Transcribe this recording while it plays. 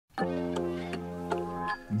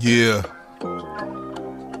Yeah,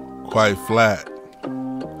 quite flat.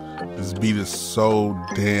 This beat is so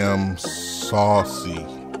damn saucy.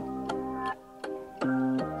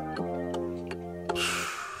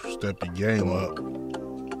 Step your game up.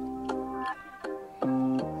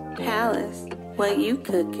 Palaze, what you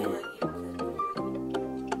cooking?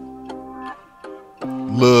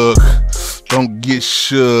 Look, don't get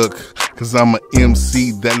shook, cause I'm an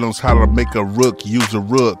MC that knows how to make a rook use a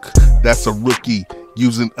rook. That's a rookie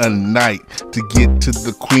using a knight to get to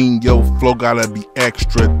the queen. Yo, flow gotta be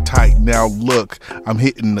extra tight. Now look, I'm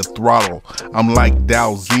hitting the throttle. I'm like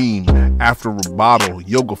Dalzine after a bottle.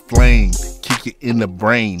 Yoga flame, kick it in the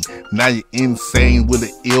brain. Now you're insane with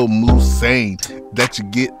an ill move saying that you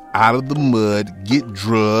get out of the mud, get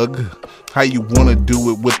drug. How you wanna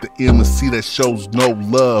do it with the MC that shows no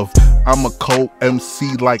love? I'm a cold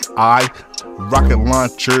MC like I. Rocket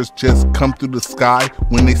launchers just come through the sky.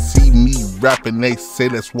 When they see me rapping, they say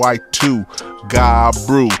that's Y2K. God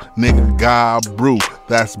brew, nigga, God brew.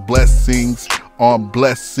 That's blessings on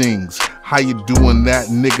blessings. How you doing that,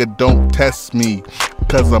 nigga? Don't test me,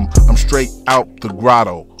 cause I'm straight out the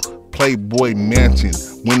grotto. Playboy mansion,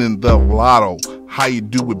 winning the lotto. How you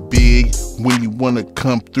do it big when you wanna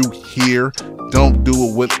come through here? Don't do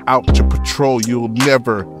it without your patrol, you'll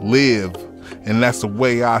never live. And that's the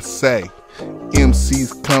way I say.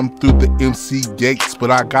 MCs come through the MC gates, but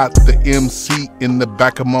I got the MC in the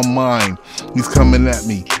back of my mind. He's coming at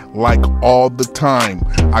me like all the time.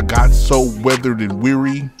 I got so weathered and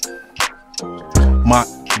weary, my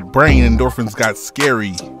brain endorphins got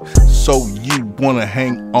scary. So you wanna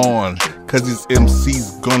hang on, cause these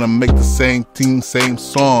MCs gonna make the same theme, same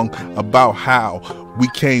song about how we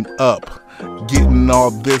came up, getting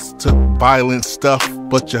all this to violent stuff,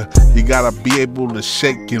 but you gotta be able to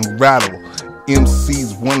shake and rattle.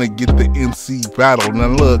 MCs wanna get the MC battle. Now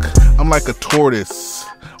look, I'm like a tortoise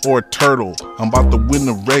or a turtle. I'm about to win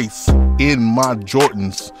the race in my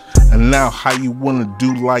Jordans. And now how you wanna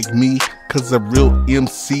do like me? Cause a real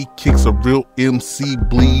MC kicks a real MC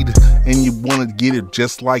bleed, and you wanna get it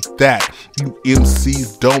just like that. You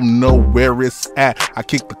MCs don't know where it's at. I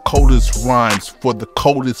kick the coldest rhymes for the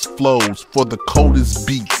coldest flows, for the coldest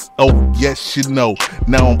beats. Oh yes, you know,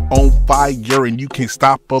 now I'm on fire and you can't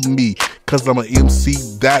stop me, cause I'm an MC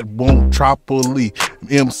that won't properly.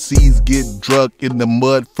 MCs get drugged in the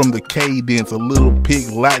mud from the cadence, a little pig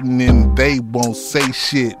Latin, and they won't say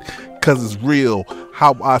shit, cause it's real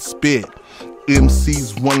how I spit.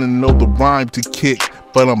 MCs wanna know the rhyme to kick,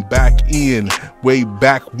 but I'm back in, way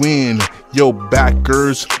back when your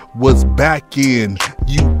backers was back in.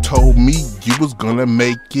 You told me you was gonna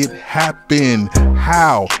make it happen.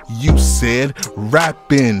 How? You said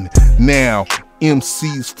rapping. Now,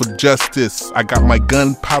 MCs for justice. I got my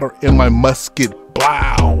gunpowder and my musket.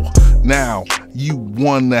 Blow. Now, you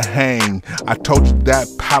wanna hang. I told you that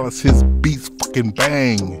Palaze, his beats fucking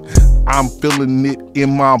bang. I'm feeling it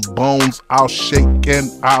in my bones. I'll shake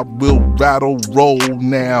and I will rattle roll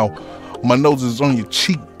now. My nose is on your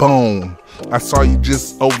cheekbone. I saw you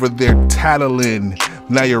just over there tattling.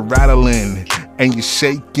 Now you're rattling and you're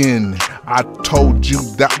shaking. I told you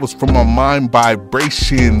that was from my mind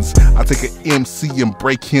vibrations. I take an MC and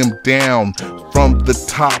break him down from the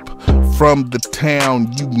top, from the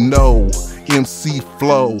town. You know, MC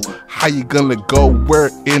flow. How you gonna go? Where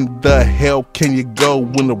in the hell can you go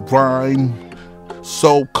when the rhyme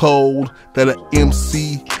so cold that an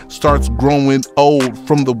MC starts growing old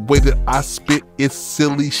from the way that I spit? It's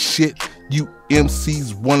silly shit. You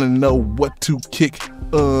MCs wanna know what to kick.